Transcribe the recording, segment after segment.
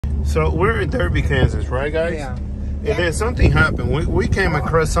So we're in Derby, Kansas, right, guys? Yeah. And then something happened. We came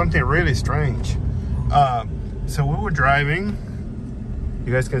across something really strange. So we were driving.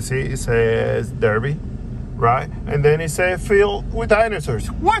 You guys can see it says Derby, right? And then it said filled with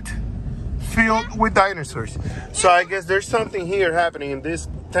dinosaurs. What? Filled with dinosaurs. So I guess there's something here happening in this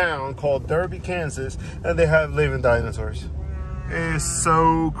town called Derby, Kansas, and they have living dinosaurs. It's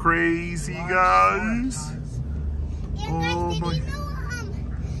so crazy, guys. Oh my. Did you know,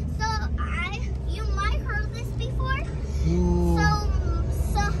 you might heard this before. Ooh.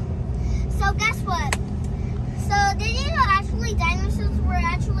 So guess what? So did you know actually dinosaurs were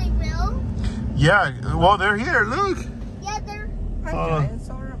actually real? Yeah, well, they're here, look. Yeah, they're... Giant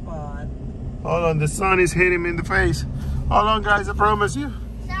sauropod. Hold on, the sun is hitting me in the face. Hold on, guys, I promise you.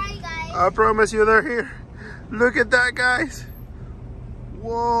 Sorry, guys. I promise you they're here. Look at that, guys.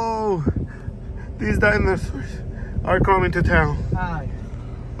 Whoa. These dinosaurs are coming to town. Hi.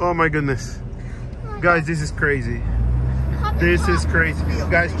 Oh my goodness. Guys, this is crazy. This is crazy.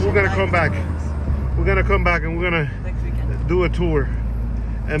 Guys, we're gonna come back. We're gonna come back and we're gonna do a tour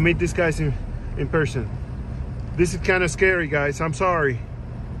and meet these guys in person. This is kind of scary, guys. I'm sorry.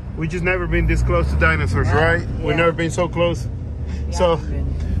 We just never been this close to dinosaurs, right? Yeah. We've never been so close. Yeah, So,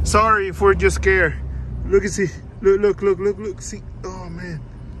 sorry if we're just scared. Look and see. Look. See. Oh man.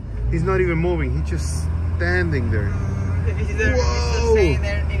 He's not even moving. He's just standing there. He's just staying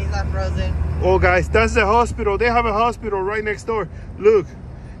there and he's not frozen. Oh guys, that's the hospital. They have a hospital right next door. Look,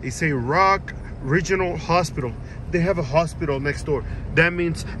 it's a Rock Regional Hospital. They have a hospital next door. That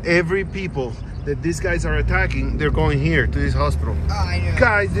means every people that these guys are attacking, they're going here to this hospital. Oh, I know.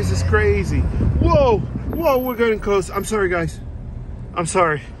 Guys, this is crazy. Whoa, we're getting close. I'm sorry, guys. I'm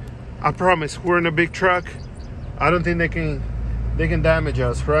sorry. I promise, we're in a big truck. I don't think they can damage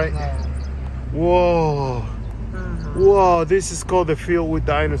us, right? No. Whoa. Whoa, this is called the field with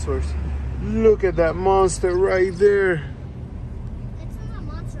dinosaurs. Look at that monster right there. It's not a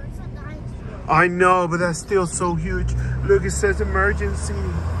monster, it's a dinosaur. I know, but that's still so huge. Look, it says emergency.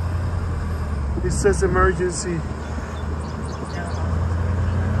 It says emergency.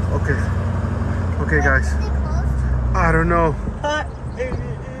 Okay, guys. Is it closed? I don't know.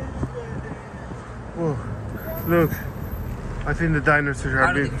 Whoa. Look, I think the dinosaurs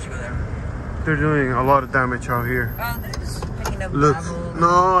are big. They're doing a lot of damage out here. Oh, they're just picking up Look, gravel.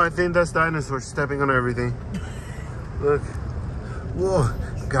 no, I think that's dinosaurs stepping on everything. Look, whoa,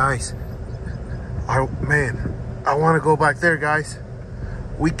 guys. Man, I want to go back there, guys.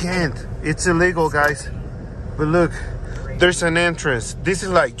 We can't. It's illegal, guys. But look, there's an entrance. This is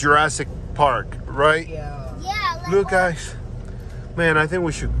like Jurassic Park, right? Yeah. Yeah. Like Look, guys. Man, I think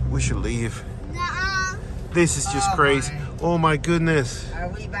we should leave. Nuh-uh. This is just crazy. Oh my goodness. Are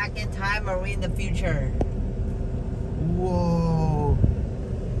we back in time or are we in the future? Whoa.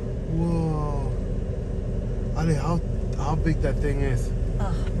 Ali, how big that thing is?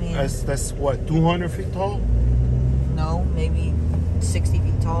 Oh man. That's what, 200 feet tall? No, maybe 60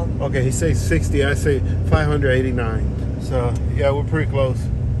 feet tall. Okay, he says 60, I say 589. So yeah, we're pretty close.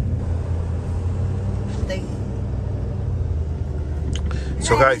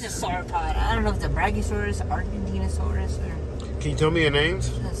 So guys, it's a sauropod. I don't know if it's a Brachiosaurus, Argentinosaurus, or can you tell me your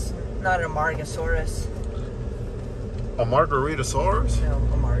names? it's not a Margosaurus. A Margaritasaurus? No,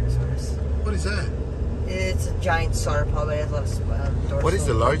 a Margosaurus. What is that? It's a giant sauropod, but it has a lot of dorsal. What is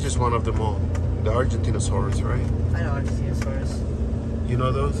the largest one of them all? The Argentinosaurus, right? I know Argentinosaurus. You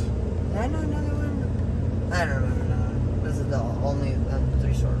know those? I know another one. I don't remember now. This is the only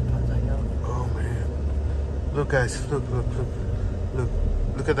 3 sauropods I know. Oh man. Look guys,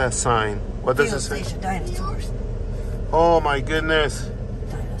 look at that sign. What does it say? Dinosaurs. Oh my goodness.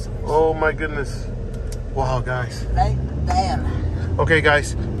 Dinosaurs. Oh my goodness. Wow, guys. Damn. Okay,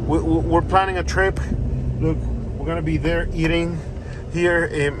 guys, we're planning a trip. Look, we're gonna be there eating here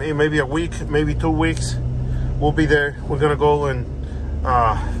in maybe a week, maybe 2 weeks. We'll be there. We're gonna go and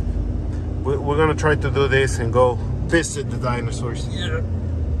we're gonna try to do this and go visit the dinosaurs. Yeah.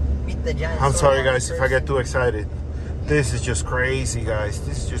 Meet the giant. I'm sorry, guys, if I get too excited. This is just crazy, guys.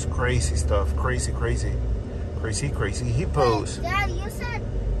 This is just crazy stuff. Crazy hippos. Dad, you said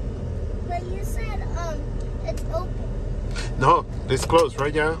it's open. No, it's closed,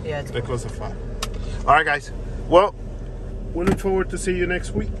 right, yeah? Yeah, it's they're closed at 5. All right, guys. Well, we look forward to see you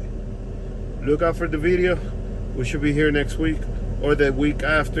next week. Look out for the video. We should be here next week or the week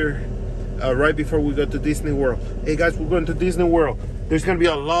after, right before we go to Disney World. Hey, guys, we're going to Disney World. There's going to be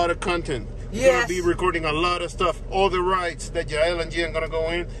a lot of content. We're Yes. gonna be recording a lot of stuff. All the rides that Yael and Gian gonna go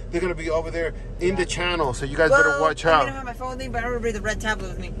in, they're gonna be over there in the channel. So you guys better watch I'm out. gonna have my phone with me, but I remember the red tablet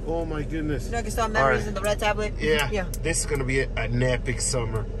with me. Oh my goodness. You know, I can still have memories in the red tablet. Yeah. Yeah. This is gonna be an epic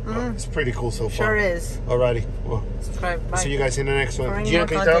summer. It's pretty cool so far. Sure is. Alrighty. Well, Subscribe. Bye. see you guys in the next For one. any Gian, more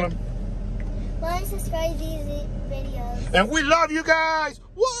can you tell content. them? Like, subscribe these videos. And we love you guys.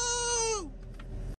 Woo!